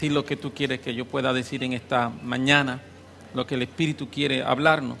decir lo que tú quieres que yo pueda decir en esta mañana, lo que el Espíritu quiere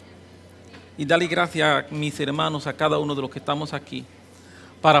hablarnos. Y dale gracias a mis hermanos, a cada uno de los que estamos aquí,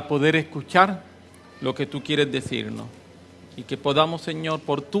 para poder escuchar lo que tú quieres decirnos. Y que podamos, Señor,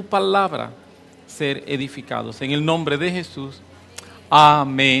 por tu palabra, ser edificados. En el nombre de Jesús.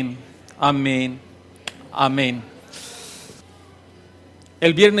 Amén, amén, amén.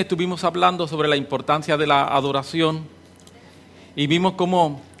 El viernes estuvimos hablando sobre la importancia de la adoración y vimos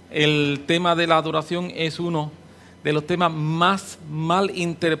cómo el tema de la adoración es uno de los temas más mal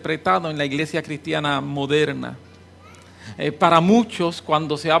interpretados en la iglesia cristiana moderna. Para muchos,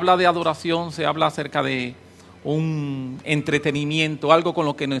 cuando se habla de adoración, se habla acerca de un entretenimiento, algo con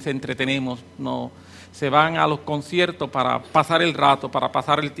lo que nos entretenemos. No, se van a los conciertos para pasar el rato, para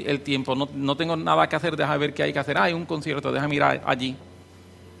pasar el tiempo. No tengo nada que hacer, déjame ver qué hay que hacer. Hay un concierto, déjame ir allí.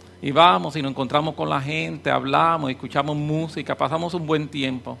 Y vamos y nos encontramos con la gente, hablamos, escuchamos música, pasamos un buen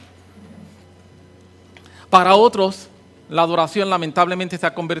tiempo. Para otros, la adoración lamentablemente se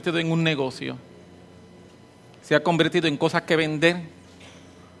ha convertido en un negocio. Se ha convertido en cosas que vender,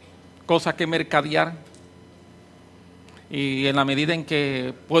 cosas que mercadear. Y en la medida en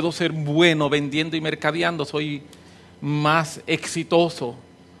que puedo ser bueno vendiendo y mercadeando, soy más exitoso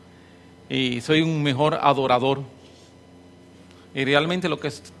y soy un mejor adorador. Y realmente lo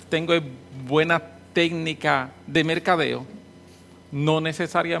que tengo es buena técnica de mercadeo, no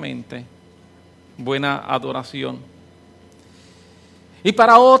necesariamente buena adoración. Y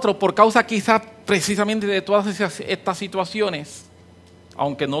para otros, por causa quizás precisamente de todas estas situaciones,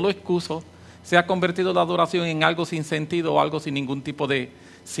 aunque no lo excuso, se ha convertido la adoración en algo sin sentido o algo sin ningún tipo de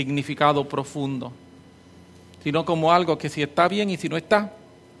significado profundo, sino como algo que si está bien y si no está,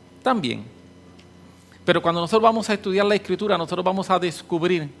 también. Pero cuando nosotros vamos a estudiar la Escritura, nosotros vamos a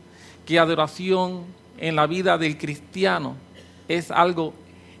descubrir que adoración en la vida del cristiano es algo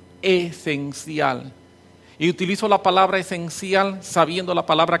esencial. Y utilizo la palabra esencial sabiendo la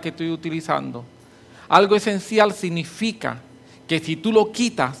palabra que estoy utilizando. Algo esencial significa que si tú lo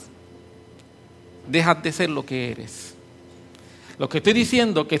quitas, dejas de ser lo que eres. Lo que estoy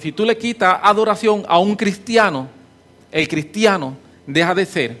diciendo es que si tú le quitas adoración a un cristiano, el cristiano deja de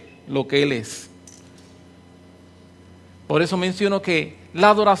ser lo que él es. Por eso menciono que la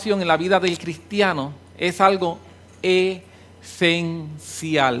adoración en la vida del cristiano es algo esencial.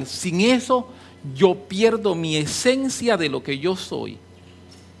 Sin eso yo pierdo mi esencia de lo que yo soy.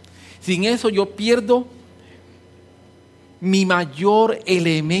 Sin eso yo pierdo mi mayor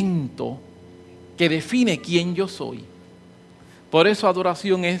elemento que define quién yo soy. Por eso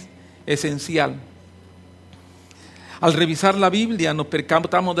adoración es esencial. Al revisar la Biblia nos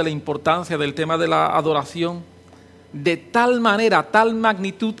percatamos de la importancia del tema de la adoración de tal manera, tal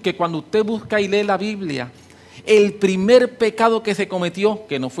magnitud que cuando usted busca y lee la Biblia, el primer pecado que se cometió,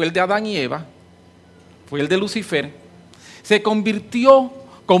 que no fue el de Adán y Eva, fue el de Lucifer, se convirtió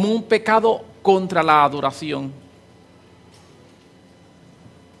como un pecado contra la adoración.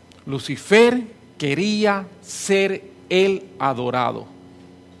 Lucifer quería ser el adorado.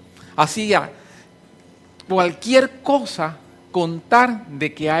 Hacía cualquier cosa con tal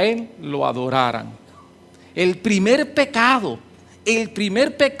de que a él lo adoraran. El primer pecado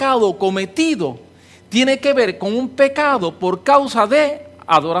cometido tiene que ver con un pecado por causa de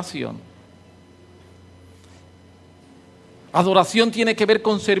adoración. Adoración tiene que ver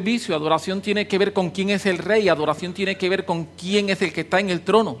con servicio, adoración tiene que ver con quién es el rey, adoración tiene que ver con quién es el que está en el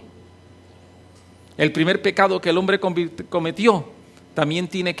trono. El primer pecado que el hombre cometió también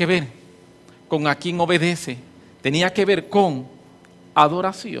tiene que ver con a quién obedece, tenía que ver con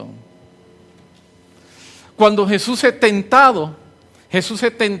adoración. Cuando Jesús es tentado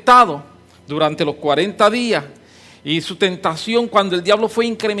durante los 40 días y su tentación cuando el diablo fue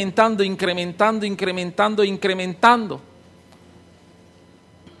incrementando,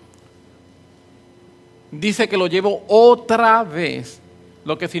 dice que lo llevó otra vez,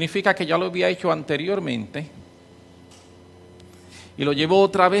 lo que significa que ya lo había hecho anteriormente, y lo llevó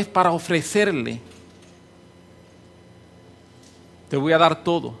otra vez para ofrecerle: te voy a dar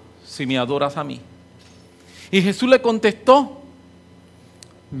todo si me adoras a mí. Y Jesús le contestó: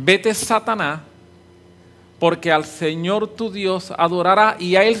 vete, Satanás, porque al Señor tu Dios adorará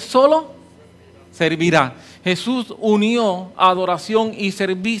y a Él solo servirá. Jesús unió adoración y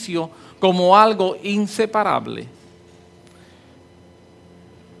servicio como algo inseparable.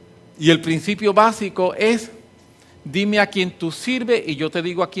 Y el principio básico es: dime a quién tú sirves y yo te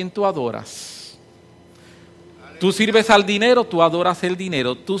digo a quién tú adoras. Tú sirves al dinero, tú adoras el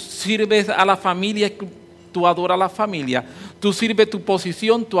dinero. Tú sirves a la familia, tú adoras a la familia. Tú sirves tu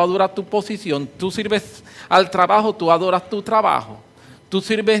posición, tú adoras tu posición. Tú sirves al trabajo, tú adoras tu trabajo. Tú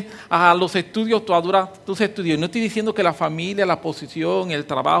sirves a los estudios, tú adoras tus estudios. No estoy diciendo que la familia, la posición, el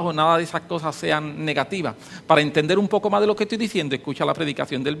trabajo, nada de esas cosas sean negativas. Para entender un poco más de lo que estoy diciendo, escucha la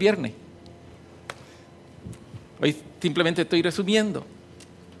predicación del viernes. Hoy simplemente estoy resumiendo.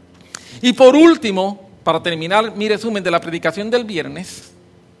 Y por último, para terminar mi resumen de la predicación del viernes,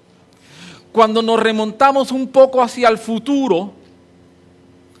 cuando nos remontamos un poco hacia el futuro,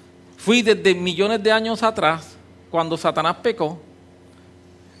 fui desde millones de años atrás, cuando Satanás pecó,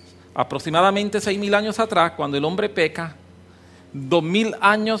 aproximadamente 6.000 años atrás, cuando el hombre peca, 2.000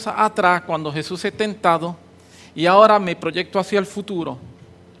 años atrás, cuando Jesús es tentado, y ahora me proyecto hacia el futuro.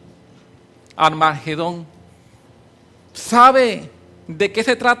 Armagedón. ¿Sabe de qué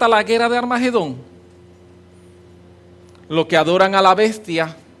se trata la guerra de Armagedón? Lo que adoran a la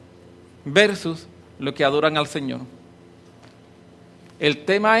bestia versus lo que adoran al Señor. El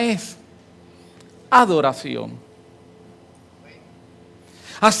tema es adoración.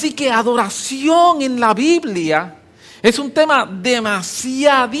 Así que adoración en la Biblia es un tema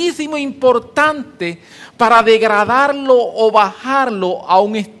demasiadísimo importante para degradarlo o bajarlo a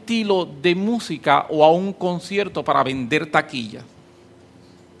un estilo de música o a un concierto para vender taquillas.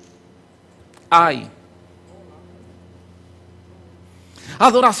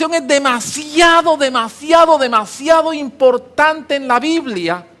 Adoración es demasiado importante en la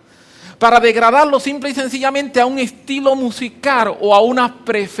Biblia para degradarlo simple y sencillamente a un estilo musical o a unas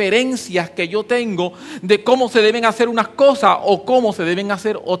preferencias que yo tengo de cómo se deben hacer unas cosas o cómo se deben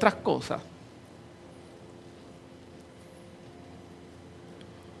hacer otras cosas.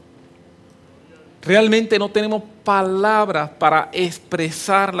 Realmente no tenemos palabras para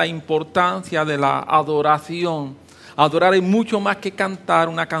expresar la importancia de la adoración. Adorar es mucho más que cantar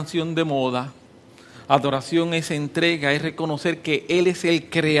una canción de moda. Adoración es entrega, es reconocer que Él es el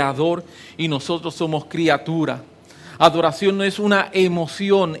creador y nosotros somos criaturas. Adoración no es una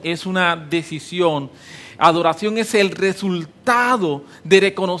emoción, es una decisión. Adoración es el resultado de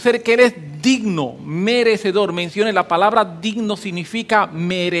reconocer que Él es digno, merecedor. Mencione la palabra digno significa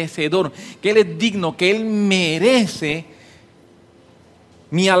merecedor. Que Él es digno, que Él merece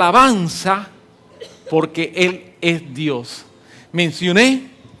mi alabanza porque Él es Dios. Mencioné,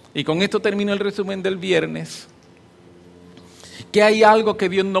 y con esto termino el resumen del viernes, que hay algo que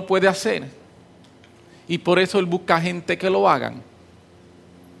Dios no puede hacer. Y por eso Él busca gente que lo hagan.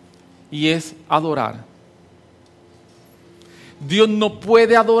 Y es adorar. Dios no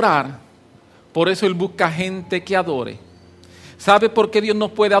puede adorar, por eso Él busca gente que adore. ¿Sabe por qué Dios no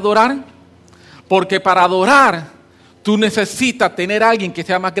puede adorar? Porque para adorar, tú necesitas tener a alguien que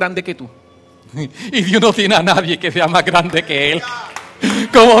sea más grande que tú. Y Dios no tiene a nadie que sea más grande que Él.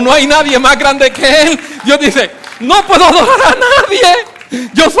 Como no hay nadie más grande que Él, Dios dice, no puedo adorar a nadie.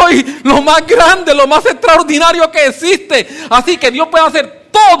 Yo soy lo más grande, lo más extraordinario que existe. Así que Dios puede hacer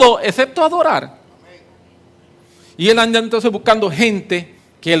todo excepto adorar. Y Él anda entonces buscando gente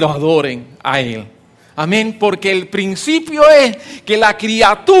que lo adoren a Él. Amén, porque el principio es que la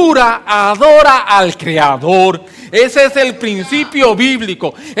criatura adora al Creador. Ese es el principio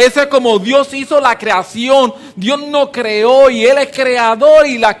bíblico. Ese es como Dios hizo la creación. Dios no creó y Él es creador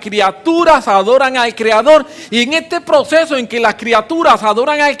y las criaturas adoran al Creador. Y en este proceso en que las criaturas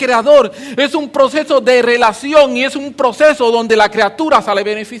adoran al Creador, es un proceso de relación y es un proceso donde la criatura sale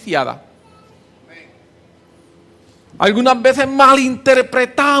beneficiada. Algunas veces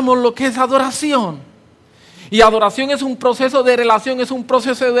malinterpretamos lo que es adoración. Y adoración es un proceso de relación, es un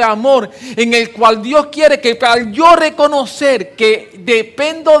proceso de amor en el cual Dios quiere que al yo reconocer que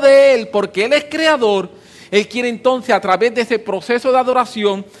dependo de Él porque Él es creador, Él quiere entonces a través de ese proceso de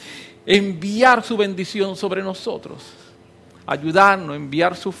adoración enviar su bendición sobre nosotros, ayudarnos,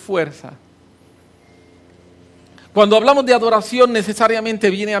 enviar su fuerza. Cuando hablamos de adoración necesariamente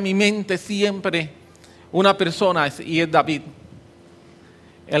viene a mi mente siempre una persona y es David,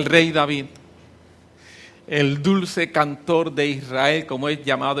 el rey David, el dulce cantor de Israel, como es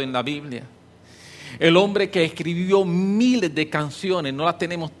llamado en la Biblia. El hombre que escribió miles de canciones, no las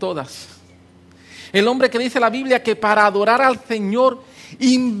tenemos todas. El hombre que dice la Biblia que para adorar al Señor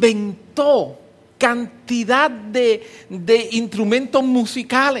inventó cantidad de instrumentos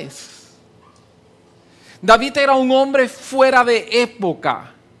musicales. David era un hombre fuera de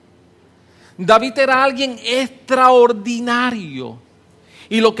época. David era alguien extraordinario.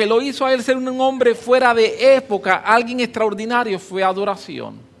 Y lo que lo hizo a él ser un hombre fuera de época, alguien extraordinario, fue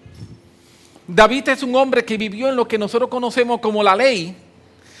adoración. David es un hombre que vivió en lo que nosotros conocemos como la ley,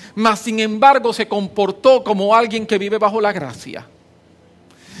 mas sin embargo se comportó como alguien que vive bajo la gracia.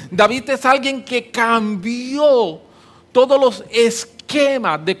 David es alguien que cambió todos los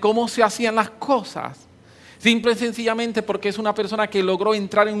esquemas de cómo se hacían las cosas. Simple y sencillamente porque es una persona que logró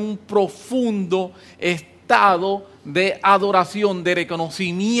entrar en un profundo estado de adoración, de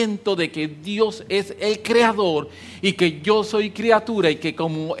reconocimiento de que Dios es el creador y que yo soy criatura y que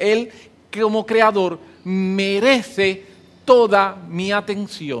como Él, como creador, merece toda mi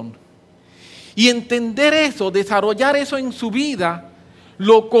atención. Y entender eso, desarrollar eso en su vida,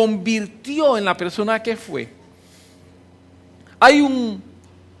 lo convirtió en la persona que fue. Hay un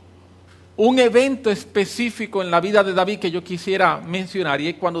evento específico en la vida de David que yo quisiera mencionar, y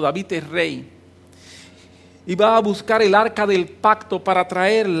es cuando David es rey y va a buscar el arca del pacto para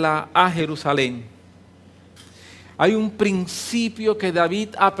traerla a Jerusalén. Hay un principio que David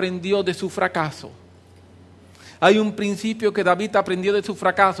aprendió de su fracaso. Hay un principio que David aprendió de su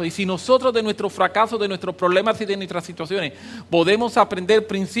fracaso. Y si nosotros de nuestros fracasos, de nuestros problemas y de nuestras situaciones podemos aprender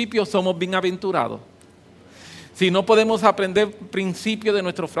principios, somos bienaventurados. Si no podemos aprender principios de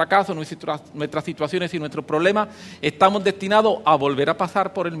nuestros fracasos, nuestras situaciones y nuestros problemas, estamos destinados a volver a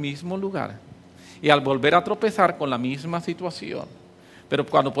pasar por el mismo lugar y al volver a tropezar con la misma situación. Pero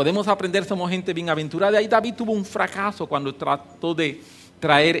cuando podemos aprender, somos gente bienaventurada. Ahí David tuvo un fracaso cuando trató de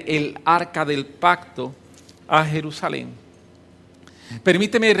traer el arca del pacto a Jerusalén.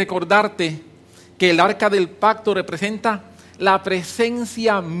 Permíteme recordarte que el arca del pacto representa la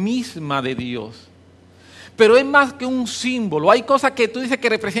presencia misma de Dios. Pero es más que un símbolo. Hay cosas que tú dices que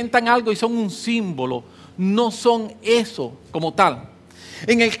representan algo y son un símbolo. No son eso como tal.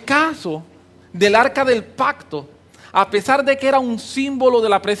 En el caso del arca del pacto, a pesar de que era un símbolo de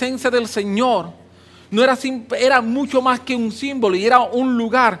la presencia del Señor, no era mucho más que un símbolo y era un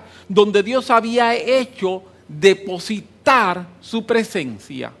lugar donde Dios había hecho depositar su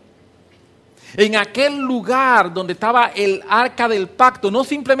presencia. En aquel lugar donde estaba el arca del pacto, no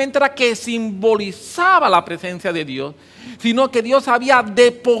simplemente era que simbolizaba la presencia de Dios, sino que Dios había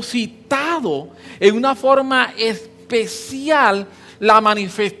depositado en una forma especial la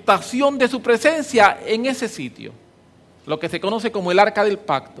manifestación de su presencia en ese sitio, lo que se conoce como el arca del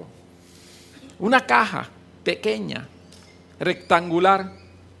pacto. Una caja pequeña, rectangular,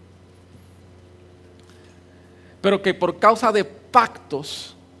 pero que por causa de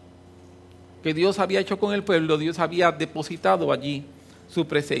pactos que Dios había hecho con el pueblo, Dios había depositado allí su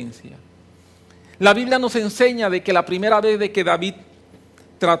presencia. La Biblia nos enseña de que la primera vez de que David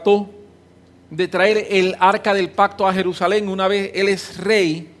trató de traer el arca del pacto a Jerusalén, una vez él es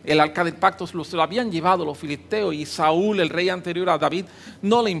rey, el arca del pacto se lo habían llevado los filisteos y Saúl, el rey anterior a David,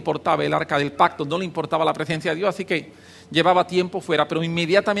 no le importaba el arca del pacto, no le importaba la presencia de Dios, así que llevaba tiempo fuera. Pero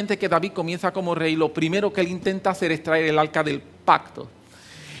inmediatamente que David comienza como rey, lo primero que él intenta hacer es traer el arca del pacto.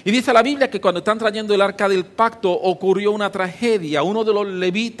 Y dice la Biblia que cuando están trayendo el arca del pacto ocurrió una tragedia. Uno de los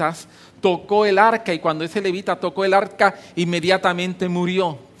levitas tocó el arca y cuando ese levita tocó el arca inmediatamente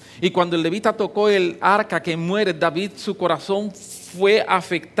murió. Y cuando el levita tocó el arca que muere, David, su corazón fue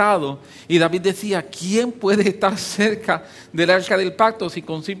afectado. Y David decía, ¿quién puede estar cerca del arca del pacto? Si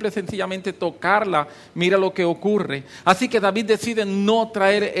con simple y sencillamente tocarla, mira lo que ocurre. Así que David decide no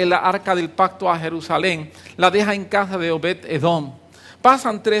traer el arca del pacto a Jerusalén. La deja en casa de Obed-Edom.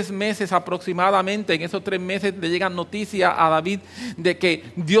 Pasan 3 meses aproximadamente. En esos 3 meses le llegan noticias a David de que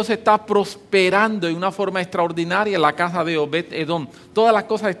Dios está prosperando de una forma extraordinaria en la casa de Obed-Edom. Todas las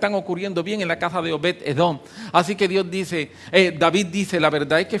cosas están ocurriendo bien en la casa de Obed-Edom. Así que David dice, la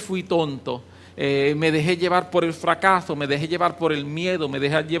verdad es que fui tonto. Me dejé llevar por el fracaso, me dejé llevar por el miedo, me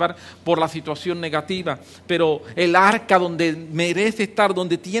dejé llevar por la situación negativa. Pero el arca donde merece estar,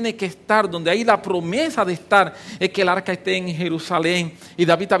 donde tiene que estar, donde hay la promesa de estar, es que el arca esté en Jerusalén. Y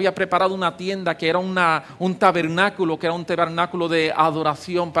David había preparado una tienda que era un tabernáculo, que era un tabernáculo de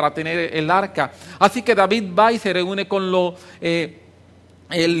adoración para tener el arca. Así que David va y se reúne con los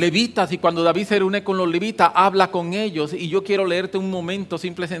levitas, y cuando David se reúne con los levitas, habla con ellos. Y yo quiero leerte un momento,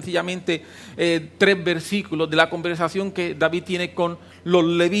 simple y sencillamente, 3 versículos de la conversación que David tiene con los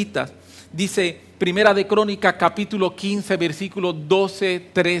levitas. Dice, Primera de Crónicas, capítulo 15, versículos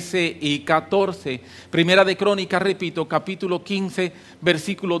 12, 13 y 14. Primera de Crónicas, repito, capítulo 15,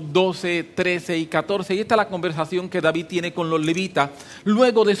 versículos 12, 13 y 14. Y esta es la conversación que David tiene con los levitas,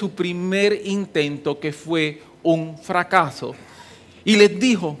 luego de su primer intento, que fue un fracaso. Y les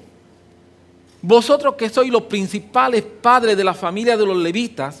dijo, vosotros que sois los principales padres de la familia de los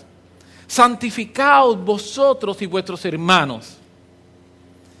levitas, santificaos vosotros y vuestros hermanos,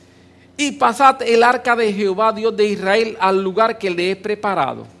 y pasad el arca de Jehová, Dios de Israel, al lugar que le he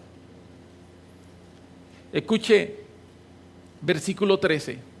preparado. Escuche, versículo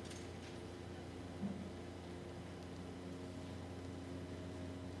 13.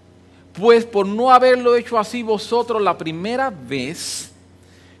 Pues por no haberlo hecho así vosotros la primera vez,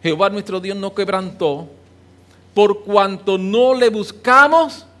 Jehová nuestro Dios no quebrantó por cuanto no le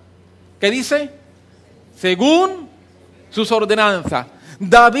buscamos, ¿qué dice? Según sus ordenanzas.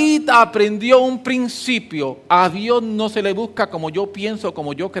 David aprendió un principio. A Dios no se le busca como yo pienso,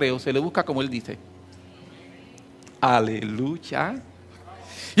 como yo creo, se le busca como Él dice. Aleluya.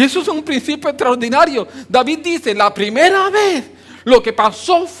 Y eso es un principio extraordinario. David dice, la primera vez lo que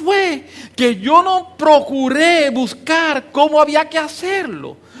pasó fue que yo no procuré buscar cómo había que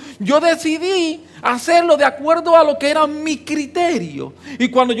hacerlo. Yo decidí hacerlo de acuerdo a lo que era mi criterio. Y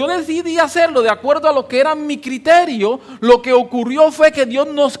cuando yo decidí hacerlo de acuerdo a lo que era mi criterio, lo que ocurrió fue que Dios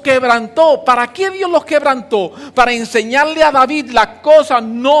nos quebrantó. ¿Para qué Dios los quebrantó? Para enseñarle a David, las cosas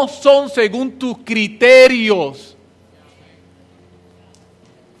no son según tus criterios.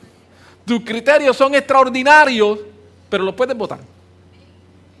 Tus criterios son extraordinarios, pero los puedes votar.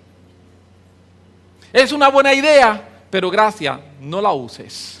 Es una buena idea, pero gracias, no la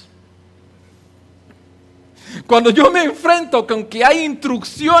uses. Cuando yo me enfrento con que hay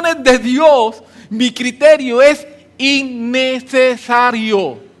instrucciones de Dios, mi criterio es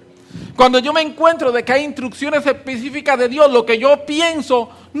innecesario. Cuando yo me encuentro de que hay instrucciones específicas de Dios, lo que yo pienso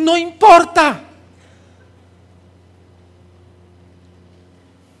no importa.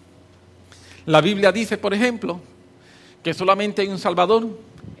 La Biblia dice, por ejemplo, que solamente hay un Salvador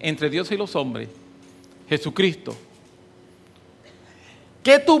entre Dios y los hombres, Jesucristo.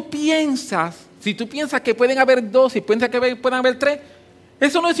 ¿Qué tú piensas? Si tú piensas que pueden haber dos, si piensas que pueden haber tres,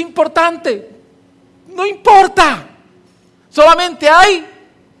 eso no es importante. No importa. Solamente hay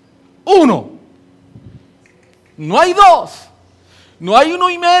uno. No hay dos. No hay 1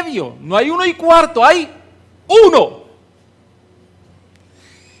 1/2. No hay 1 1/4. Hay uno.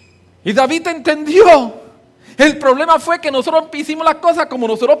 Y David entendió. El problema fue que nosotros hicimos las cosas como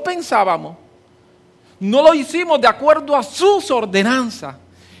nosotros pensábamos. No lo hicimos de acuerdo a sus ordenanzas.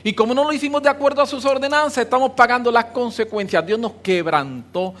 Y como no lo hicimos de acuerdo a sus ordenanzas, estamos pagando las consecuencias. Dios nos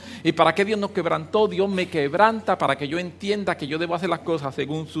quebrantó. ¿Y para qué Dios nos quebrantó? Dios me quebranta para que yo entienda que yo debo hacer las cosas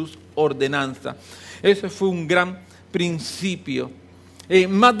según sus ordenanzas. Ese fue un gran principio.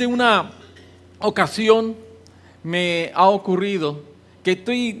 Más de una ocasión me ha ocurrido que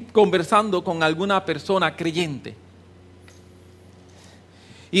estoy conversando con alguna persona creyente.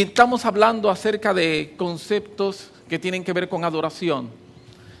 Y estamos hablando acerca de conceptos que tienen que ver con adoración.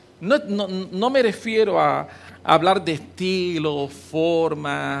 No me refiero a hablar de estilo,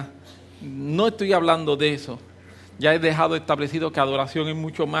 forma, no estoy hablando de eso. Ya he dejado establecido que adoración es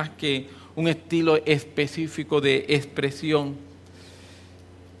mucho más que un estilo específico de expresión.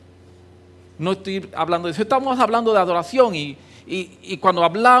 No estoy hablando de eso, estamos hablando de adoración y cuando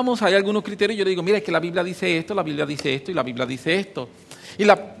hablamos hay algunos criterios, yo le digo, mira, es que la Biblia dice esto, la Biblia dice esto y la Biblia dice esto.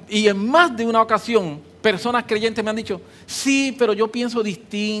 Y en más de una ocasión, personas creyentes me han dicho, sí, pero yo pienso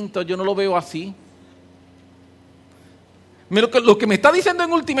distinto, yo no lo veo así. Lo que me está diciendo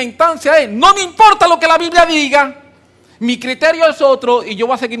en última instancia es, no me importa lo que la Biblia diga, mi criterio es otro y yo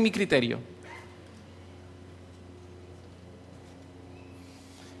voy a seguir mi criterio.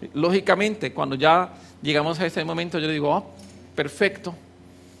 Lógicamente, cuando ya llegamos a ese momento, yo le digo, oh, perfecto,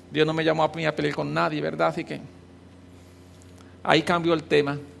 Dios no me llamó a mí a pelear con nadie, ¿verdad? Así que ahí cambió el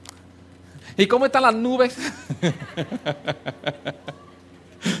tema. ¿Y cómo están las nubes?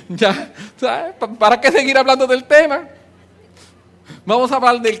 Ya, ¿sabes? ¿Para qué seguir hablando del tema? Vamos a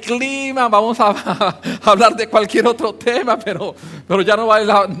hablar del clima, vamos a hablar de cualquier otro tema, pero ya no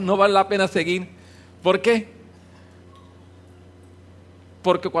vale la pena seguir. ¿Por qué?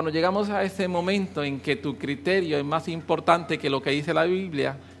 Porque cuando llegamos a ese momento en que tu criterio es más importante que lo que dice la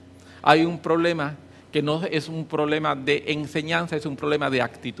Biblia, hay un problema que no es un problema de enseñanza, es un problema de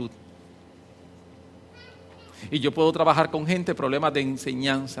actitud. Y yo puedo trabajar con gente problemas de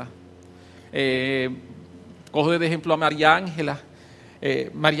enseñanza. Cojo de ejemplo a María Ángela.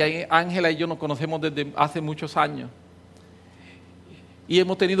 María Ángela y yo nos conocemos desde hace muchos años. Y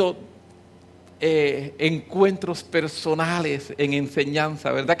hemos tenido encuentros personales en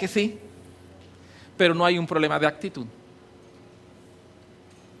enseñanza, ¿verdad que sí? Pero no hay un problema de actitud.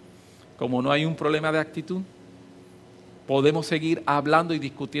 Como no hay un problema de actitud, podemos seguir hablando y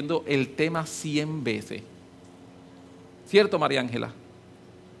discutiendo el tema 100 veces. ¿Cierto, María Ángela?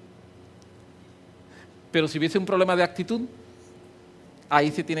 Pero si hubiese un problema de actitud,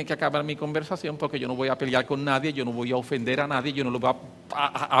 ahí se tiene que acabar mi conversación porque yo no voy a pelear con nadie, yo no voy a ofender a nadie, yo no lo voy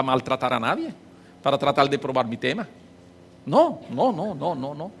a maltratar a nadie para tratar de probar mi tema. No.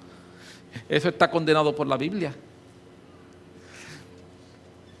 Eso está condenado por la Biblia.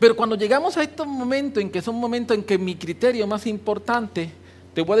 Pero cuando llegamos a estos momentos en que son momentos en que mi criterio es más importante,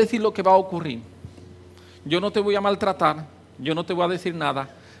 te voy a decir lo que va a ocurrir. Yo no te voy a maltratar, yo no te voy a decir nada,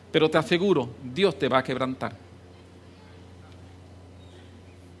 pero te aseguro, Dios te va a quebrantar.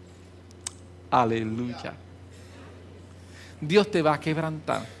 Aleluya. Dios te va a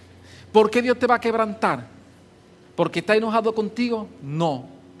quebrantar. ¿Por qué Dios te va a quebrantar? ¿Porque está enojado contigo? No,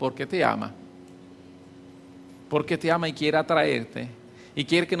 porque te ama. Porque te ama y quiere atraerte. Y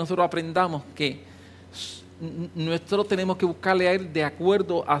quiere que nosotros aprendamos que nosotros tenemos que buscarle a Él de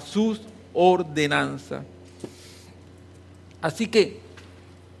acuerdo a sus ordenanzas. Así que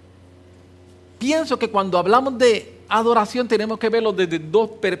pienso que cuando hablamos de adoración tenemos que verlo desde dos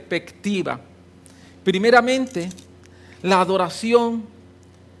perspectivas. Primeramente, la adoración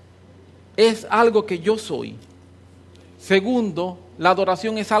es algo que yo soy. Segundo, la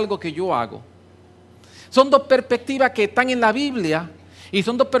adoración es algo que yo hago. Son dos perspectivas que están en la Biblia y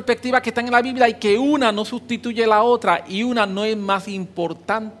son dos perspectivas que están en la Biblia y que una no sustituye a la otra y una no es más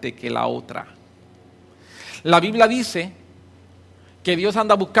importante que la otra. La Biblia dice que Dios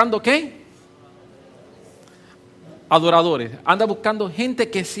anda buscando ¿qué? Adoradores. Anda buscando gente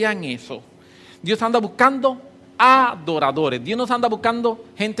que sean eso. Dios anda buscando adoradores. Dios nos anda buscando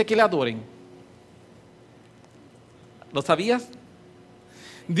gente que le adoren. ¿Lo sabías?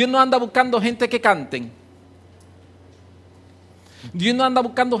 Dios no anda buscando gente que canten. Dios no anda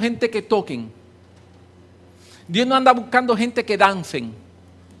buscando gente que toquen. Dios no anda buscando gente que dancen.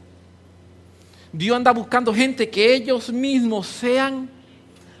 Dios anda buscando gente que ellos mismos sean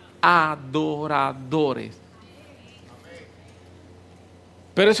adoradores.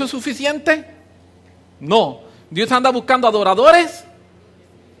 ¿Pero eso es suficiente? No. Dios anda buscando adoradores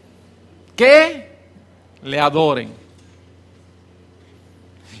que le adoren.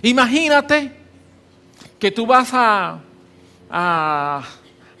 Imagínate que tú vas a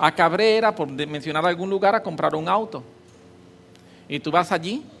Cabrera, por mencionar algún lugar, a comprar un auto. Y tú vas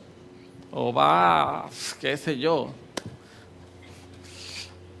allí, o vas, qué sé yo,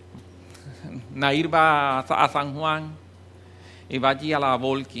 Nair va a San Juan y va allí a la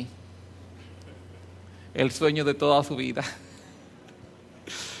Volky, el sueño de toda su vida.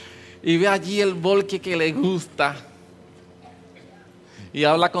 Y ve allí el Volky que le gusta. Y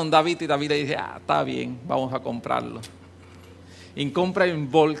habla con David y David le dice, está bien, vamos a comprarlo. Y compra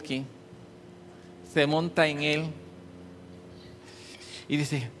un Volky, se monta en él y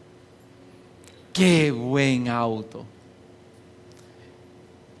dice, qué buen auto.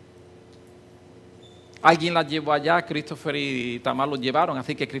 Alguien la llevó allá, Christopher y Tamar los llevaron,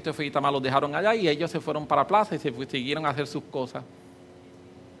 así que Christopher y Tamar los dejaron allá y ellos se fueron para la plaza y siguieron a hacer sus cosas.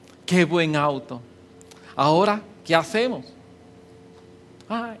 Qué buen auto. Ahora, ¿qué hacemos?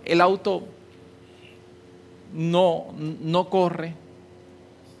 El auto no corre.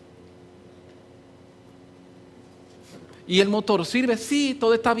 ¿Y el motor sirve? Sí,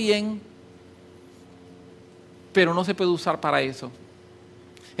 todo está bien. Pero no se puede usar para eso.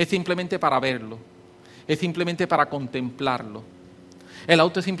 Es simplemente para verlo. Es simplemente para contemplarlo. El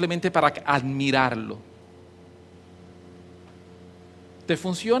auto es simplemente para admirarlo. ¿Te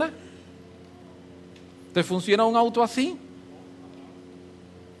funciona? ¿Te funciona un auto así?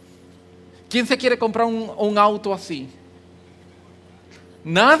 ¿Quién se quiere comprar un auto así?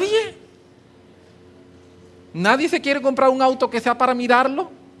 ¿Nadie? ¿Nadie se quiere comprar un auto que sea para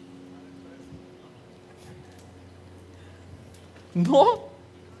mirarlo? No.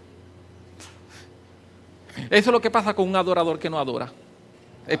 Eso es lo que pasa con un adorador que no adora.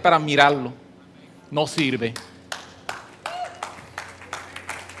 Es para mirarlo. No sirve.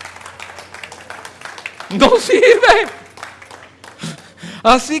 No sirve.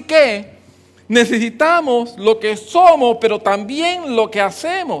 Así que necesitamos lo que somos, pero también lo que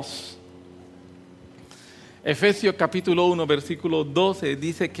hacemos. Efesios capítulo 1, versículo 12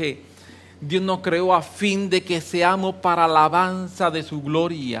 dice que Dios nos creó a fin de que seamos para alabanza de su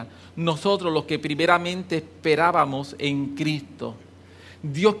gloria. Nosotros los que primeramente esperábamos en Cristo.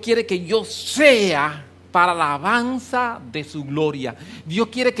 Dios quiere que yo sea para la alabanza de su gloria. Dios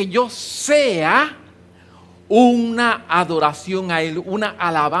quiere que yo sea una adoración a Él, una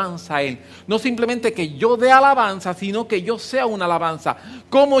alabanza a Él. No simplemente que yo dé alabanza, sino que yo sea una alabanza.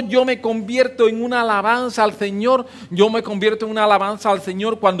 ¿Cómo yo me convierto en una alabanza al Señor? Yo me convierto en una alabanza al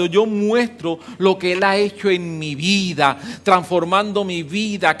Señor cuando yo muestro lo que Él ha hecho en mi vida, transformando mi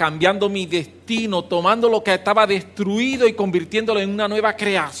vida, cambiando mi destino, tomando lo que estaba destruido y convirtiéndolo en una nueva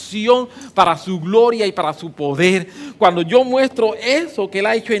creación para su gloria y para su poder. Cuando yo muestro eso que Él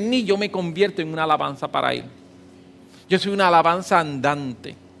ha hecho en mí, yo me convierto en una alabanza para Él. Yo soy una alabanza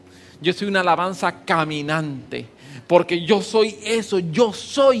andante. Yo soy una alabanza caminante. Porque yo soy eso. Yo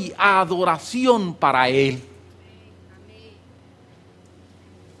soy adoración para Él.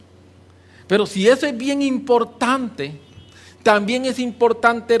 Pero si eso es bien importante, también es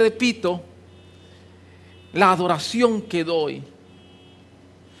importante, repito, la adoración que doy.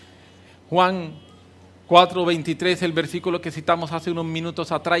 Juan 4:23, el versículo que citamos hace unos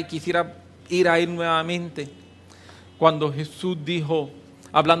minutos atrás, y quisiera ir a él nuevamente. Cuando Jesús dijo,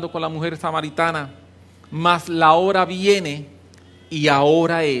 hablando con la mujer samaritana, mas la hora viene y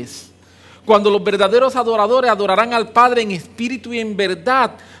ahora es, cuando los verdaderos adoradores adorarán al Padre en espíritu y en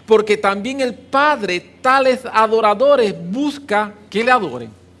verdad, porque también el Padre tales adoradores busca que le adoren.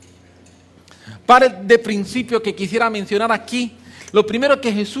 Para de principio que quisiera mencionar aquí, lo primero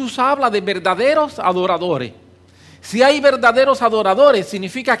que Jesús habla de verdaderos adoradores. Si hay verdaderos adoradores,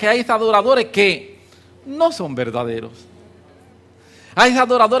 significa que hay adoradores que no son verdaderos. Hay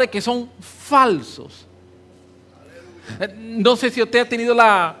adoradores que son falsos. No sé si usted ha tenido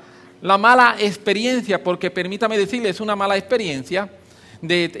la mala experiencia, porque permítame decirle, es una mala experiencia,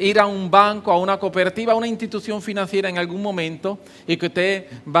 de ir a un banco, a una cooperativa, a una institución financiera en algún momento, y que usted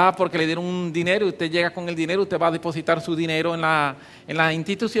va porque le dieron un dinero, y usted llega con el dinero, usted va a depositar su dinero en la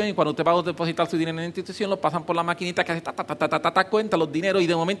institución, y cuando usted va a depositar su dinero en la institución, lo pasan por la maquinita que hace cuenta los dineros, y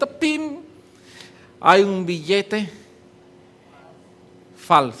de momento, ¡pim!, hay un billete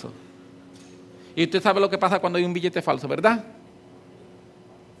falso. Y usted sabe lo que pasa cuando hay un billete falso, ¿verdad?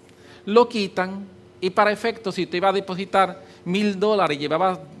 Lo quitan, y para efecto, si usted iba a depositar $1,000 y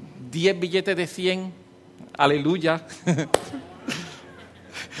llevaba 10 billetes de 100, aleluya,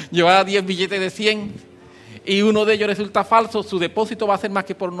 llevaba 10 billetes de 100 y uno de ellos resulta falso, su depósito va a ser más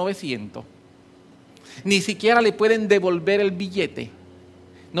que por 900. Ni siquiera le pueden devolver el billete,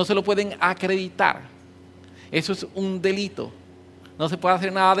 no se lo pueden acreditar. Eso es un delito. No se puede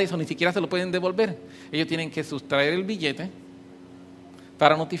hacer nada de eso, ni siquiera se lo pueden devolver. Ellos tienen que sustraer el billete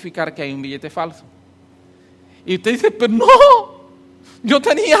para notificar que hay un billete falso. Y usted dice, pero no, yo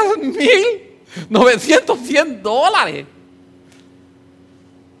tenía $1,900.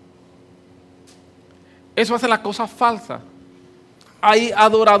 Eso hace las cosas falsas. Hay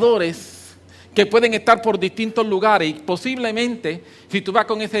adoradores que pueden estar por distintos lugares y posiblemente, si tú vas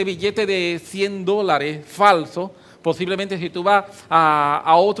con ese billete de $100 falso, posiblemente si tú vas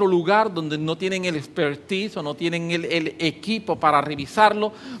a otro lugar donde no tienen el expertise o no tienen el equipo para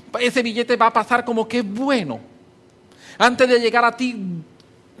revisarlo, ese billete va a pasar como que es bueno. Antes de llegar a ti,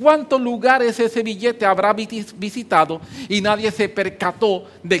 ¿cuántos lugares ese billete habrá visitado y nadie se percató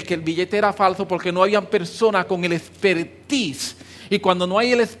de que el billete era falso porque no habían personas con el expertise? Y cuando no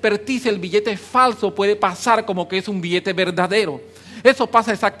hay el expertise, el billete falso puede pasar como que es un billete verdadero. Eso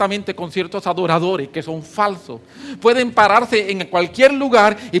pasa exactamente con ciertos adoradores que son falsos. Pueden pararse en cualquier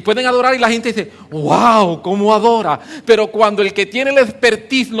lugar y pueden adorar y la gente dice, wow, cómo adora. Pero cuando el que tiene el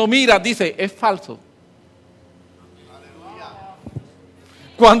expertise lo mira, dice, es falso.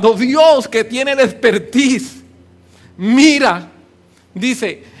 Cuando Dios, que tiene el expertise, mira,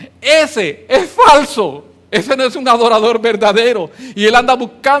 dice, ese es falso. Ese no es un adorador verdadero. Y Él anda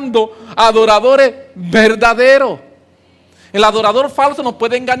buscando adoradores verdaderos. El adorador falso nos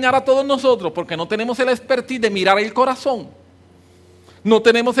puede engañar a todos nosotros porque no tenemos el expertise de mirar el corazón. No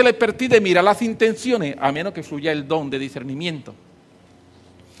tenemos el expertise de mirar las intenciones, a menos que fluya el don de discernimiento.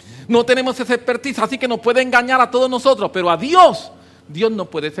 No tenemos ese expertise, así que nos puede engañar a todos nosotros, pero a Dios no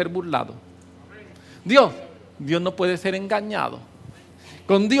puede ser burlado. Dios no puede ser engañado.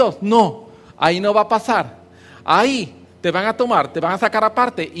 Con Dios, no, ahí no va a pasar. Ahí te van a tomar, te van a sacar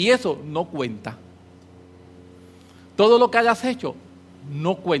aparte y eso no cuenta. Todo lo que hayas hecho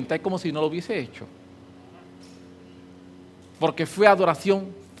no cuenta, es como si no lo hubiese hecho. Porque fue adoración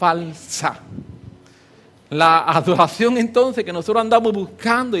falsa. La adoración entonces que nosotros andamos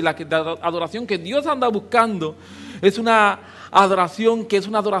buscando y la adoración que Dios anda buscando es una adoración que es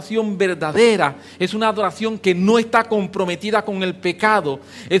una adoración verdadera, es una adoración que no está comprometida con el pecado,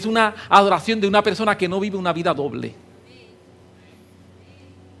 es una adoración de una persona que no vive una vida doble.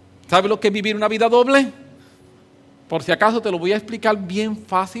 ¿Sabe lo que es vivir una vida doble? Por si acaso te lo voy a explicar bien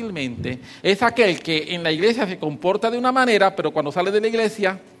fácilmente. Es aquel que en la iglesia se comporta de una manera, pero cuando sale de la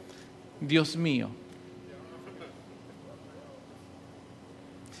iglesia, Dios mío.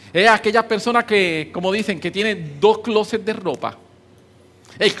 Es aquella persona que, como dicen, que tiene 2 closets de ropa.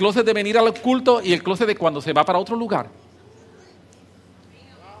 El closet de venir al culto y el closet de cuando se va para otro lugar.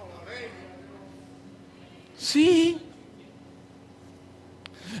 Sí.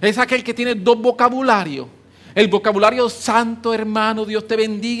 Es aquel que tiene 2 vocabularios. El vocabulario santo, hermano, Dios te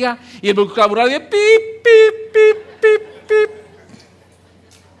bendiga. Y el vocabulario de pip, pip, pip, pip, pip.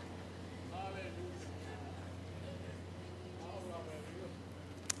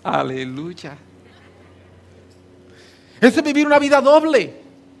 Aleluya. Eso es vivir una vida doble.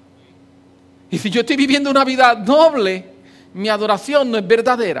 Y si yo estoy viviendo una vida doble, mi adoración no es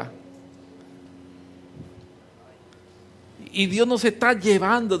verdadera. Y Dios nos está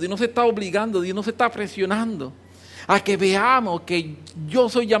llevando, Dios nos está obligando, Dios nos está presionando a que veamos que yo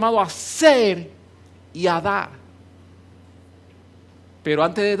soy llamado a ser y a dar. Pero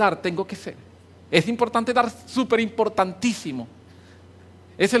antes de dar tengo que ser. Es importante dar, súper importantísimo.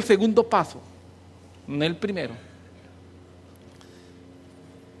 Es el segundo paso, no el primero.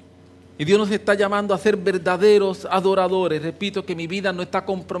 Y Dios nos está llamando a ser verdaderos adoradores. Repito que mi vida no está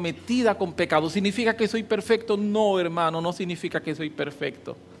comprometida con pecado. ¿Significa que soy perfecto? No, hermano, no significa que soy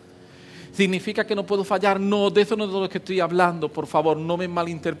perfecto. ¿Significa que no puedo fallar? No, de eso no es de lo que estoy hablando, por favor, no me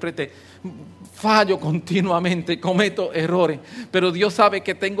malinterprete. Fallo continuamente, cometo errores, pero Dios sabe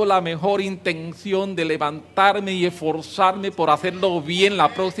que tengo la mejor intención de levantarme y esforzarme por hacerlo bien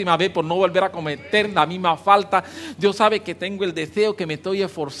la próxima vez, por no volver a cometer la misma falta. Dios sabe que tengo el deseo, que me estoy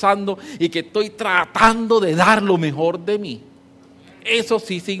esforzando y que estoy tratando de dar lo mejor de mí. Eso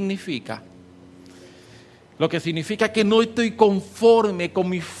sí significa. Lo que significa que no estoy conforme con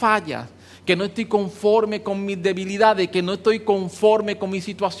mis fallas, que no estoy conforme con mis debilidades, que no estoy conforme con mis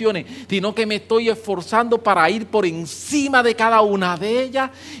situaciones, sino que me estoy esforzando para ir por encima de cada una de ellas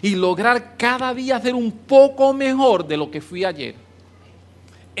y lograr cada día ser un poco mejor de lo que fui ayer.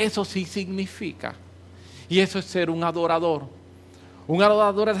 Eso sí significa. Y eso es ser un adorador. Un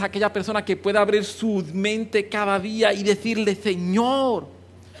adorador es aquella persona que puede abrir su mente cada día y decirle: Señor,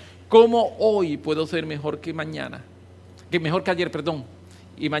 ¿cómo hoy puedo ser mejor que mañana? Mejor que ayer, perdón.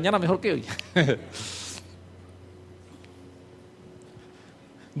 Y mañana mejor que hoy.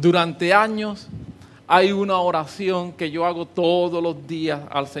 Durante años hay una oración que yo hago todos los días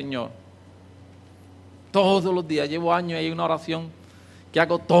al Señor. Todos los días. Llevo años y hay una oración que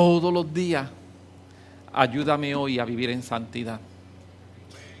hago todos los días. Ayúdame hoy a vivir en santidad.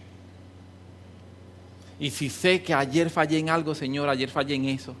 Y si sé que ayer fallé en algo, Señor, ayer fallé en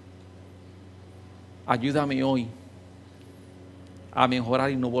eso. Ayúdame hoy a mejorar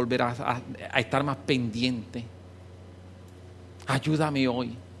y no volver a estar más pendiente. Ayúdame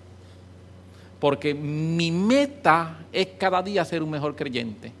hoy. Porque mi meta es cada día ser un mejor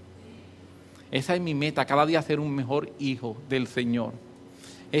creyente. Esa es mi meta, cada día ser un mejor hijo del Señor.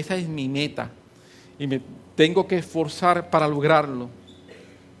 Esa es mi meta. Y me tengo que esforzar para lograrlo.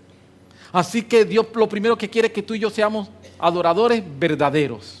 Así que Dios lo primero que quiere es que tú y yo seamos adoradores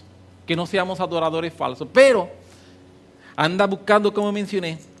verdaderos. Que no seamos adoradores falsos. Pero anda buscando, como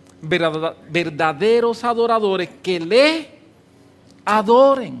mencioné, verdaderos adoradores que le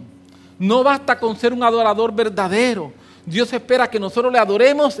adoren. No basta con ser un adorador verdadero. Dios espera que nosotros le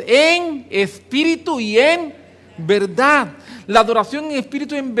adoremos en espíritu y en verdad. La adoración en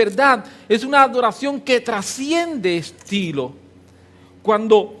espíritu y en verdad es una adoración que trasciende estilo.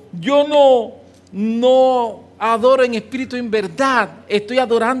 Cuando yo no adoro en espíritu y en verdad, estoy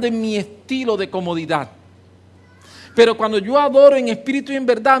adorando en mi estilo de comodidad. Pero cuando yo adoro en espíritu y en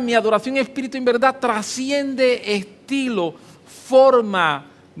verdad, mi adoración en espíritu y en verdad trasciende estilo, forma,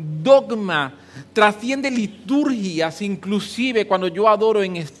 dogma, trasciende liturgias, inclusive cuando yo adoro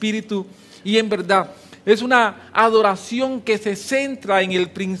en espíritu y en verdad. Es una adoración que se centra en el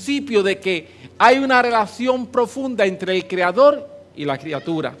principio de que hay una relación profunda entre el Creador y la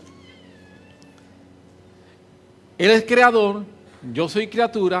criatura. Él es creador, yo soy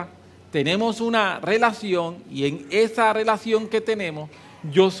criatura. Tenemos una relación y en esa relación que tenemos,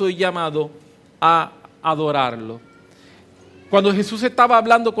 yo soy llamado a adorarlo. Cuando Jesús estaba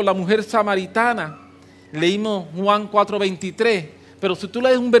hablando con la mujer samaritana, leímos Juan 4:23, pero si tú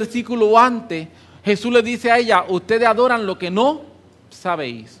lees un versículo antes, Jesús le dice a ella: ustedes adoran lo que no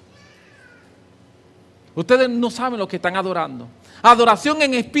sabéis. Ustedes no saben lo que están adorando. Adoración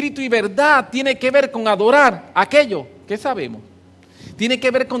en espíritu y verdad tiene que ver con adorar aquello que sabemos. Tiene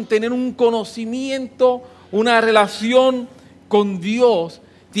que ver con tener un conocimiento, una relación con Dios.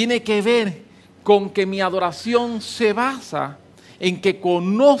 Tiene que ver con que mi adoración se basa en que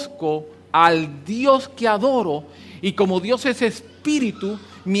conozco al Dios que adoro. Y como Dios es espíritu,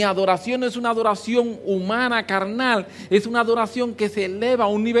 mi adoración no es una adoración humana, carnal. Es una adoración que se eleva a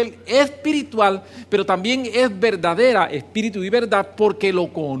un nivel espiritual, pero también es verdadera, espíritu y verdad, porque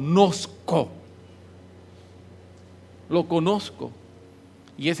lo conozco. Lo conozco.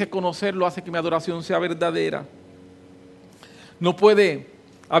 Y ese conocerlo hace que mi adoración sea verdadera. No puede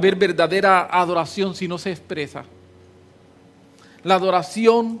haber verdadera adoración si no se expresa. La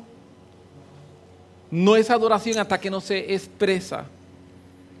adoración no es adoración hasta que no se expresa.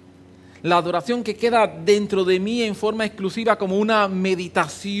 La adoración que queda dentro de mí en forma exclusiva como una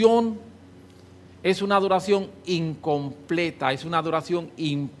meditación es una adoración incompleta, es una adoración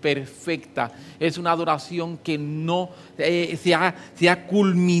imperfecta, es una adoración que no se ha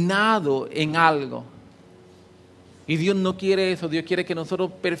culminado en algo. Y Dios no quiere eso. Dios quiere que nosotros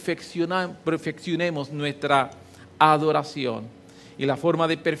perfeccionemos nuestra adoración. Y la forma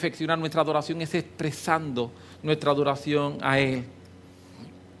de perfeccionar nuestra adoración es expresando nuestra adoración a Él.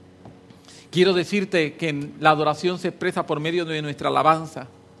 Quiero decirte que la adoración se expresa por medio de nuestra alabanza.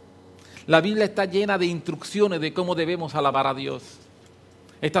 La Biblia está llena de instrucciones de cómo debemos alabar a Dios.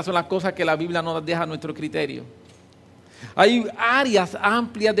 Estas son las cosas que la Biblia nos deja a nuestro criterio. Hay áreas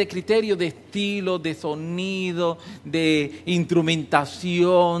amplias de criterio, de estilo, de sonido, de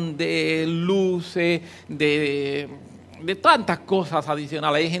instrumentación, de luces, de tantas cosas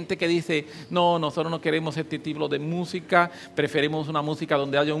adicionales. Hay gente que dice, no, nosotros no queremos este tipo de música, preferimos una música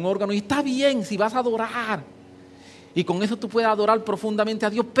donde haya un órgano. Y está bien si vas a adorar. Y con eso tú puedes adorar profundamente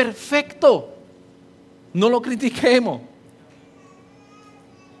a Dios. Perfecto. No lo critiquemos.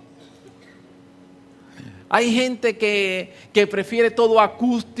 Hay gente que prefiere todo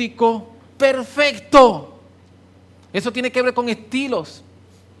acústico. Perfecto. Eso tiene que ver con estilos.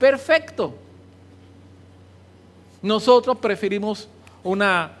 Perfecto. Nosotros preferimos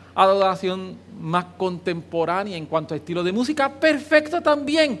una adoración más contemporánea en cuanto a estilo de música. Perfecto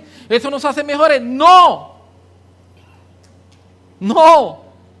también. ¿Eso nos hace mejores? No. No.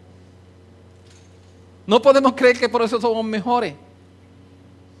 No podemos creer que por eso somos mejores.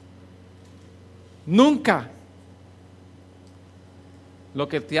 Nunca. Lo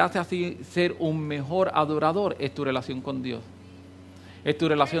que te hace así ser un mejor adorador es tu relación con Dios. Es tu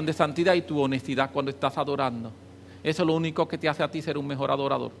relación de santidad y tu honestidad cuando estás adorando. Eso es lo único que te hace a ti ser un mejor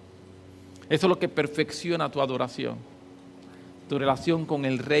adorador. Eso es lo que perfecciona tu adoración. Tu relación con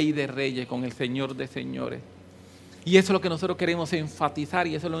el Rey de Reyes, con el Señor de Señores. Y eso es lo que nosotros queremos enfatizar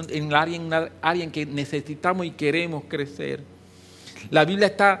y eso es en la área en que necesitamos y queremos crecer. La Biblia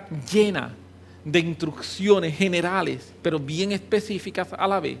está llena de instrucciones generales, pero bien específicas a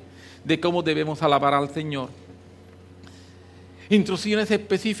la vez, de cómo debemos alabar al Señor. Instrucciones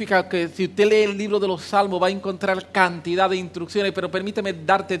específicas que si usted lee el libro de los Salmos va a encontrar cantidad de instrucciones, pero permíteme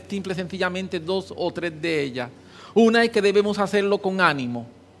darte simple, sencillamente 2 o 3 de ellas. Una es que debemos hacerlo con ánimo,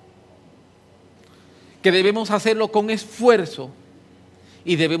 que debemos hacerlo con esfuerzo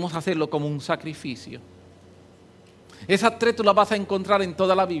y debemos hacerlo como un sacrificio. Esas 3 tú las vas a encontrar en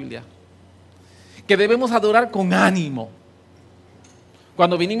toda la Biblia. Que debemos adorar con ánimo.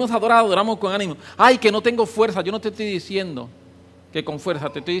 Cuando vinimos a adorar, adoramos con ánimo. Ay, que no tengo fuerza. Yo no te estoy diciendo que con fuerza,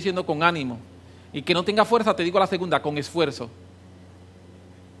 te estoy diciendo con ánimo. Y que no tenga fuerza, te digo la segunda, con esfuerzo.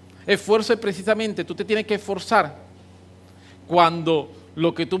 Esfuerzo es precisamente, tú te tienes que esforzar cuando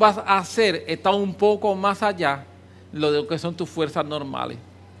lo que tú vas a hacer está un poco más allá de lo que son tus fuerzas normales.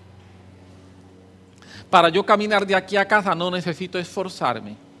 Para yo caminar de aquí a casa no necesito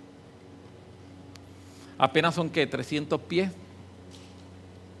esforzarme. Apenas son, ¿qué? 300 pies.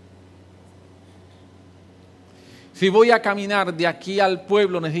 Si voy a caminar de aquí al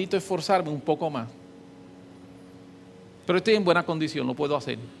pueblo, necesito esforzarme un poco más. Pero estoy en buena condición, lo puedo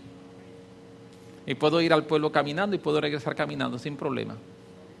hacer. Y puedo ir al pueblo caminando y puedo regresar caminando sin problema.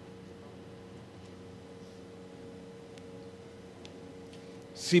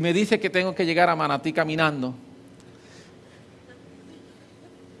 Si me dice que tengo que llegar a Manatí caminando,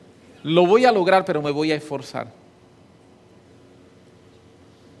 lo voy a lograr, pero me voy a esforzar.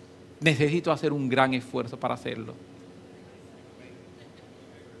 Necesito hacer un gran esfuerzo para hacerlo.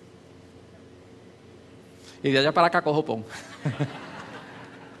 Y de allá para acá cojo pon.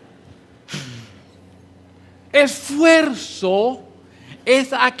 Esfuerzo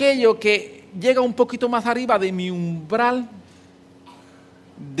es aquello que llega un poquito más arriba de mi umbral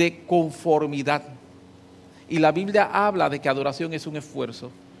de conformidad. Y la Biblia habla de que adoración es un esfuerzo.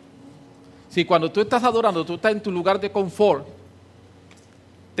 Si cuando tú estás adorando, tú estás en tu lugar de confort,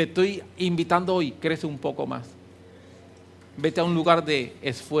 te estoy invitando hoy, crece un poco más. Vete a un lugar de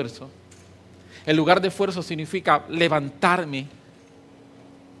esfuerzo. El lugar de esfuerzo significa levantarme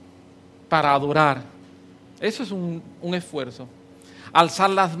para adorar. Eso es un esfuerzo. Alzar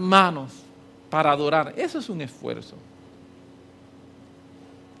las manos para adorar. Eso es un esfuerzo.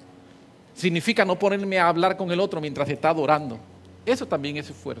 Significa no ponerme a hablar con el otro mientras está adorando. Eso también es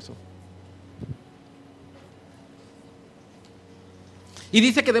esfuerzo. Y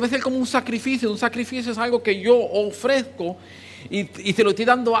dice que debe ser como un sacrificio. Un sacrificio es algo que yo ofrezco y se lo estoy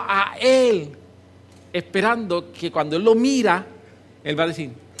dando a Él, esperando que cuando Él lo mira, Él va a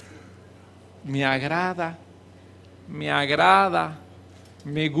decir, me agrada,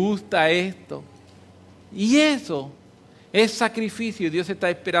 me gusta esto. Y eso es sacrificio, Dios está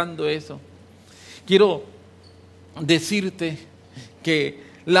esperando eso. Quiero decirte que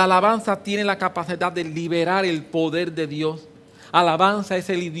la alabanza tiene la capacidad de liberar el poder de Dios. Alabanza es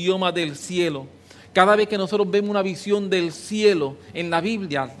el idioma del cielo Cada vez que nosotros vemos una visión del cielo en la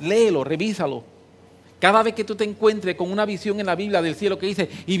Biblia, léelo, revísalo. Cada vez que tú te encuentres con una visión en la Biblia del cielo que dice,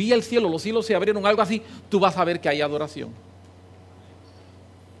 y vi el cielo, los cielos se abrieron, algo así, tú vas a ver que hay adoración.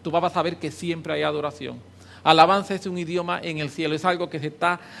 Tú vas a saber que siempre hay adoración. Alabanza es un idioma en el cielo, es algo que se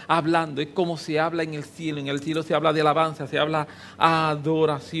está hablando, es como se habla en el cielo se habla de alabanza, se habla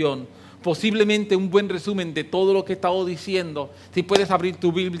adoración. Posiblemente un buen resumen de todo lo que he estado diciendo, si puedes abrir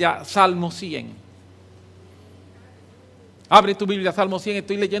tu Biblia, Salmo 100. Abre tu Biblia, Salmo 100,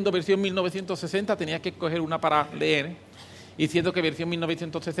 estoy leyendo versión 1960, tenía que escoger una para leer, y siento que versión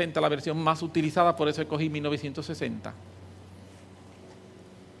 1960 es la versión más utilizada, por eso escogí 1960.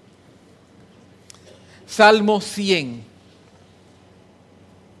 Salmo 100.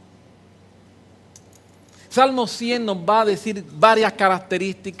 Salmo 100 nos va a decir varias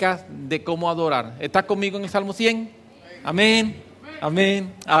características de cómo adorar. ¿Estás conmigo en el Salmo 100? Amén.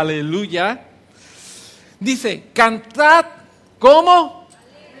 Amén. Aleluya. Dice, cantad, ¿cómo?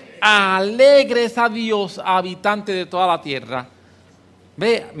 Alegres a Dios, habitante de toda la tierra.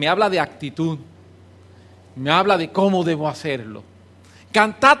 Ve, me habla de actitud. Me habla de cómo debo hacerlo.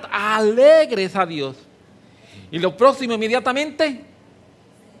 Cantad alegres a Dios. Y lo próximo inmediatamente,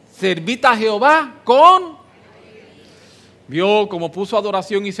 servid a Jehová con... ¿Vio cómo puso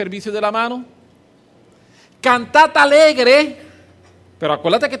adoración y servicio de la mano? Cantad alegre, pero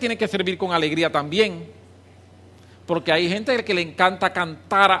acuérdate que tiene que servir con alegría también. Porque hay gente que le encanta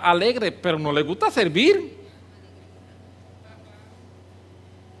cantar alegre, pero no le gusta servir.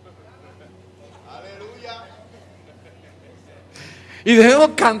 Aleluya. Y debemos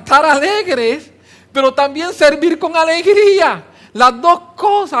cantar alegres, pero también servir con alegría. Las dos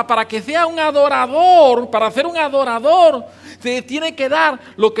cosas, para que sea un adorador, para ser un adorador, se tiene que dar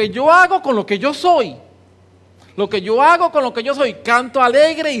lo que yo hago con lo que yo soy. Lo que yo hago con lo que yo soy. Canto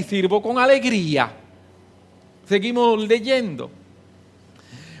alegre y sirvo con alegría. Seguimos leyendo.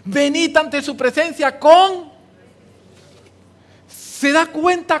 Venid ante su presencia con... ¿Se da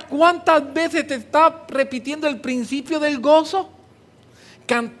cuenta cuántas veces te está repitiendo el principio del gozo?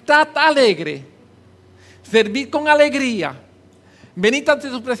 Cantad alegre. Servid con alegría. Venid ante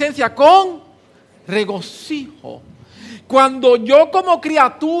su presencia con regocijo. Cuando yo como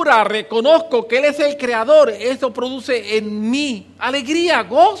criatura reconozco que Él es el creador, eso produce en mí alegría,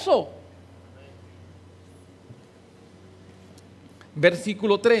 gozo.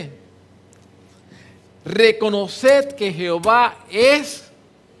 Versículo 3. Reconoced que Jehová es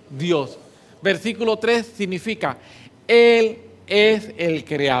Dios. Versículo 3 significa, Él es el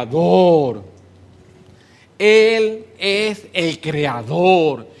creador. Él es el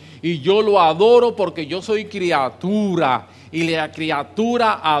creador y yo lo adoro porque yo soy criatura y la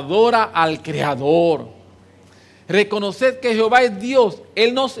criatura adora al creador. Reconoced que Jehová es Dios.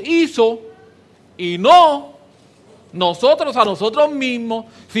 Él nos hizo y no nosotros a nosotros mismos.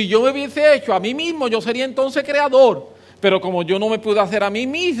 Si yo me hubiese hecho a mí mismo, yo sería entonces creador. Pero como yo no me pude hacer a mí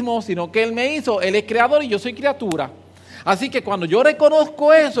mismo, sino que Él me hizo, Él es creador y yo soy criatura. Así que cuando yo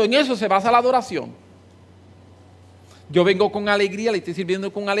reconozco eso, en eso se basa la adoración. Yo vengo con alegría, le estoy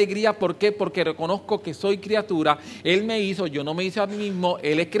sirviendo con alegría. ¿Por qué? Porque reconozco que soy criatura. Él me hizo, yo no me hice a mí mismo.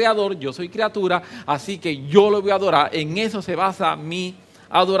 Él es creador, yo soy criatura. Así que yo lo voy a adorar. En eso se basa mi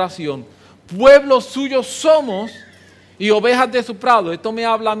adoración. Pueblo suyo somos y ovejas de su prado. Esto me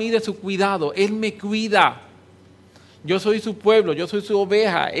habla a mí de su cuidado. Él me cuida. Yo soy su pueblo, yo soy su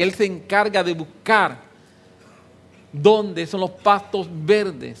oveja. Él se encarga de buscar dónde son los pastos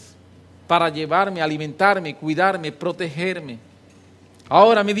verdes para llevarme, alimentarme, cuidarme, protegerme.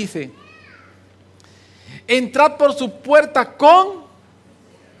 Ahora me dice, entrad por su puerta con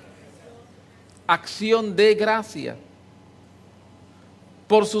acción de gracia,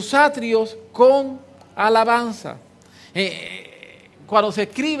 por sus atrios con alabanza. Cuando se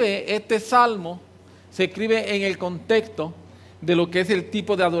escribe este salmo, se escribe en el contexto de lo que es el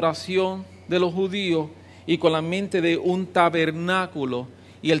tipo de adoración de los judíos y con la mente de un tabernáculo.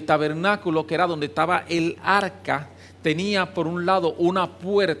 Y el tabernáculo, que era donde estaba el arca, tenía por un lado una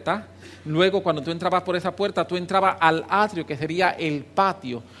puerta. Luego, cuando tú entrabas por esa puerta, tú entrabas al atrio, que sería el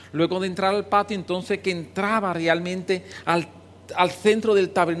patio. Luego de entrar al patio, entonces que entraba realmente al centro del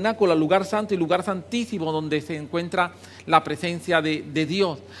tabernáculo, al lugar santo y lugar santísimo, donde se encuentra la presencia de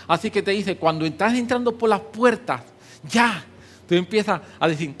Dios. Así que te dice, cuando estás entrando por las puertas, ya, tú empiezas a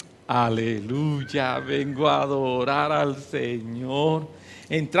decir, aleluya, vengo a adorar al Señor.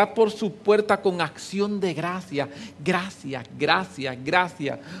 Entrar por su puerta con acción de gracia. Gracias, gracias,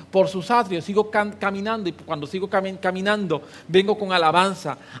 gracias. Por sus atrios sigo caminando y cuando sigo caminando vengo con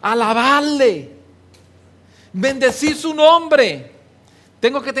alabanza. Alabarle. Bendecir su nombre.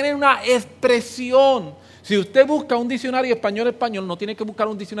 Tengo que tener una expresión. Si usted busca un diccionario español, no tiene que buscar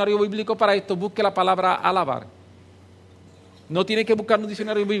un diccionario bíblico para esto, busque la palabra alabar. No tiene que buscar un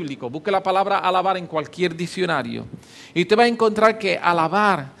diccionario bíblico, busque la palabra alabar en cualquier diccionario. Y usted va a encontrar que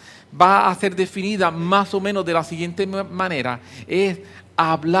alabar va a ser definida más o menos de la siguiente manera. Es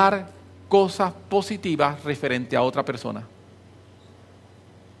hablar cosas positivas referente a otra persona.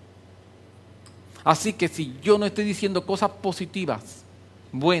 Así que si yo no estoy diciendo cosas positivas,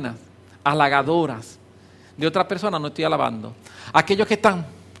 buenas, halagadoras de otra persona, no estoy alabando. Aquellos que están...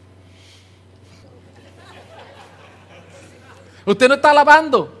 Usted no está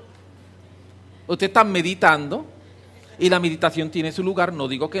alabando. Usted está meditando y la meditación tiene su lugar, no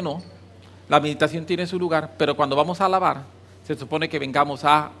digo que no. La meditación tiene su lugar, pero cuando vamos a alabar, se supone que vengamos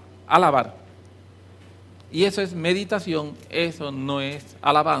a alabar. Y eso es meditación, eso no es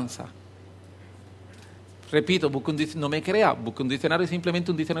alabanza. Repito, no me crea, busque un diccionario, simplemente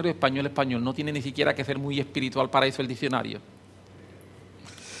un diccionario español. No tiene ni siquiera que ser muy espiritual para eso el diccionario.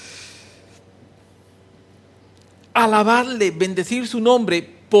 Alabarle, bendecir su nombre,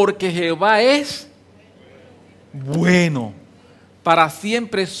 porque Jehová es bueno. Para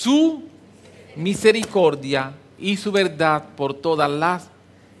siempre su misericordia y su verdad por todas las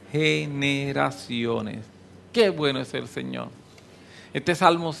generaciones. Qué bueno es el Señor. Este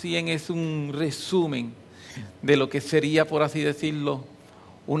Salmo 100 es un resumen de lo que sería, por así decirlo,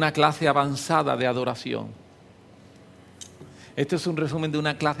 una clase avanzada de adoración. Este es un resumen de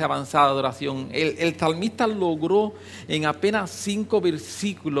una clase avanzada de adoración. El salmista logró en apenas 5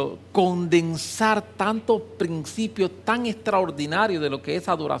 versículos condensar tantos principios tan extraordinarios de lo que es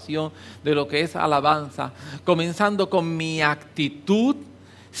adoración, de lo que es alabanza, comenzando con mi actitud,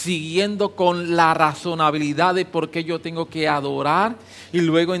 siguiendo con la razonabilidad de por qué yo tengo que adorar, y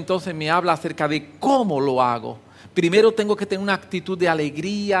luego entonces me habla acerca de cómo lo hago. Primero tengo que tener una actitud de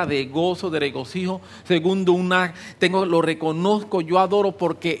alegría, de gozo, de regocijo. Segundo, lo reconozco, yo adoro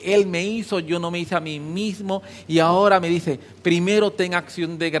porque Él me hizo, yo no me hice a mí mismo. Y ahora me dice, primero ten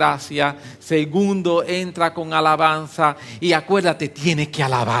acción de gracia. Segundo, entra con alabanza. Y acuérdate, tienes que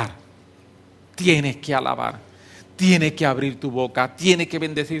alabar. Tienes que alabar. Tienes que abrir tu boca. Tienes que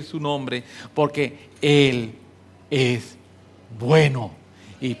bendecir su nombre. Porque Él es bueno.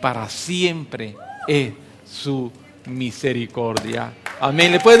 Y para siempre es su misericordia.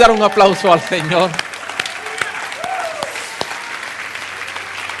 Amén. ¿Le puede dar un aplauso al Señor?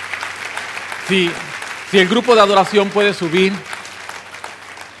 Si el grupo de adoración puede subir.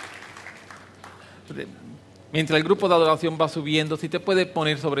 Mientras el grupo de adoración va subiendo, si te puedes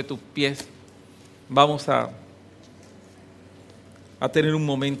poner sobre tus pies, vamos a tener un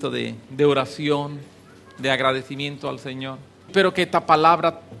momento de oración, de agradecimiento al Señor. Espero que esta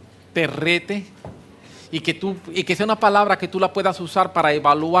palabra te rete y que sea una palabra que tú la puedas usar para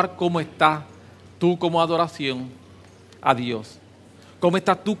evaluar cómo estás tú como adoración a Dios. ¿Cómo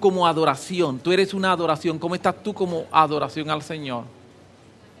estás tú como adoración? Tú eres una adoración. ¿Cómo estás tú como adoración al Señor?